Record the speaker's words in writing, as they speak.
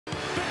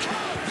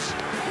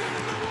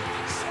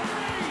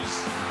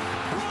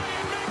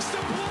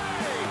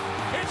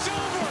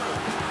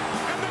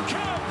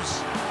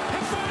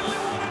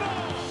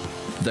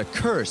The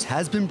curse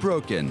has been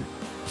broken.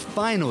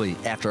 Finally,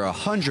 after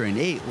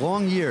 108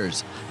 long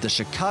years, the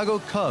Chicago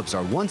Cubs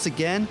are once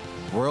again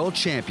world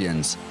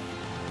champions.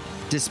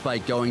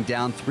 Despite going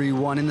down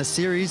 3-1 in the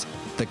series,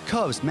 the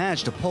Cubs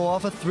managed to pull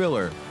off a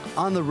thriller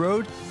on the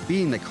road,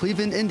 beating the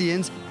Cleveland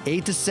Indians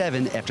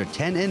 8-7 after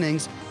 10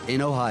 innings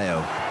in Ohio.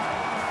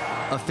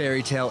 A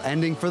fairy tale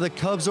ending for the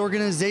Cubs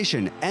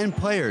organization and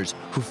players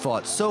who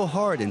fought so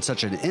hard in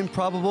such an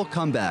improbable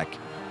comeback.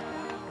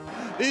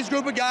 These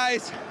group of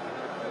guys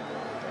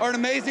are an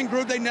amazing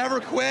group. They never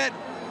quit.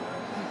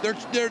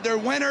 They're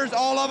winners,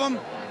 all of them.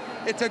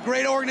 It's a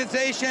great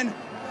organization,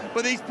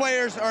 but these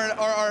players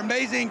are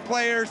amazing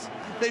players.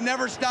 They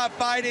never stop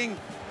fighting.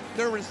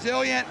 They're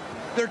resilient.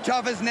 They're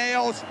tough as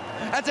nails.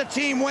 That's a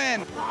team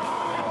win.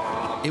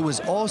 It was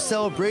all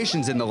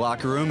celebrations in the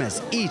locker room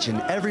as each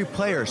and every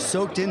player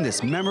soaked in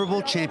this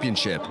memorable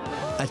championship.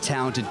 A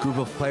talented group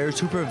of players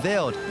who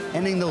prevailed,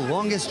 ending the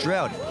longest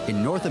drought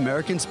in North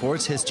American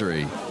sports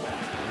history.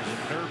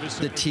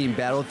 The team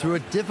battled through a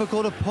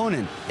difficult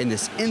opponent in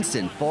this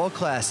instant fall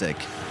classic.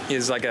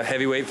 It's like a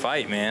heavyweight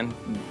fight, man.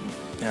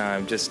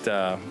 Just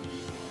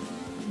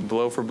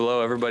blow for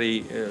blow,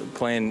 everybody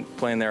playing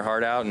their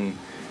heart out, and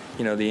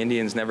you know the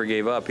Indians never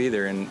gave up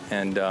either. And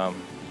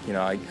you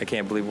know I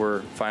can't believe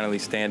we're finally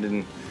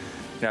standing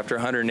after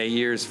 108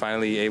 years,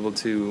 finally able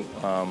to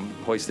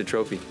hoist the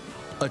trophy.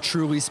 A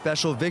truly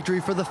special victory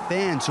for the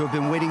fans who have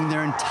been waiting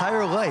their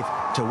entire life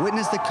to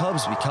witness the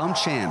Cubs become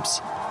champs.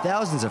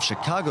 Thousands of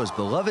Chicago's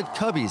beloved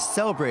Cubbies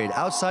celebrated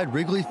outside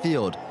Wrigley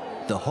Field,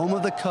 the home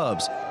of the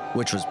Cubs,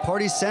 which was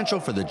party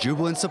central for the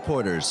jubilant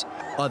supporters.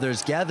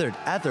 Others gathered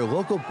at their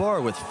local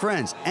bar with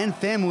friends and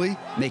family,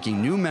 making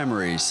new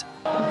memories.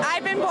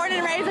 I've been born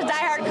and raised a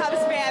diehard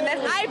Cubs fan.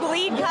 I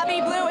bleed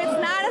Cubby blue.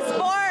 It's not a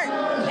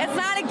sport. It's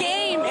not a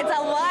game. It's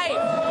a life.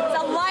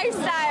 It's a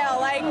lifestyle.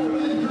 Like,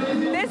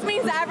 this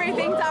means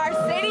everything to our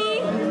city,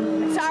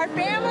 to our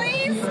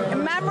families,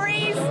 and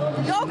memories.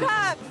 Go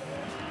Cubs!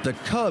 The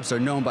Cubs are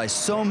known by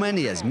so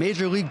many as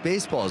Major League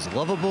Baseball's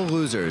lovable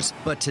losers,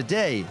 but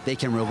today they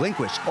can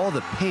relinquish all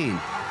the pain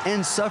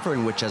and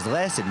suffering which has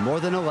lasted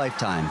more than a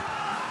lifetime.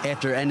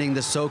 After ending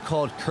the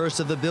so-called curse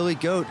of the Billy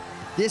Goat,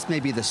 this may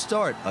be the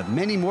start of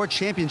many more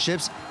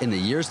championships in the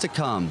years to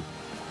come.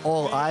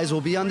 All eyes will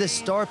be on this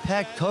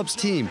star-packed Cubs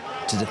team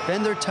to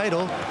defend their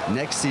title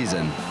next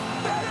season.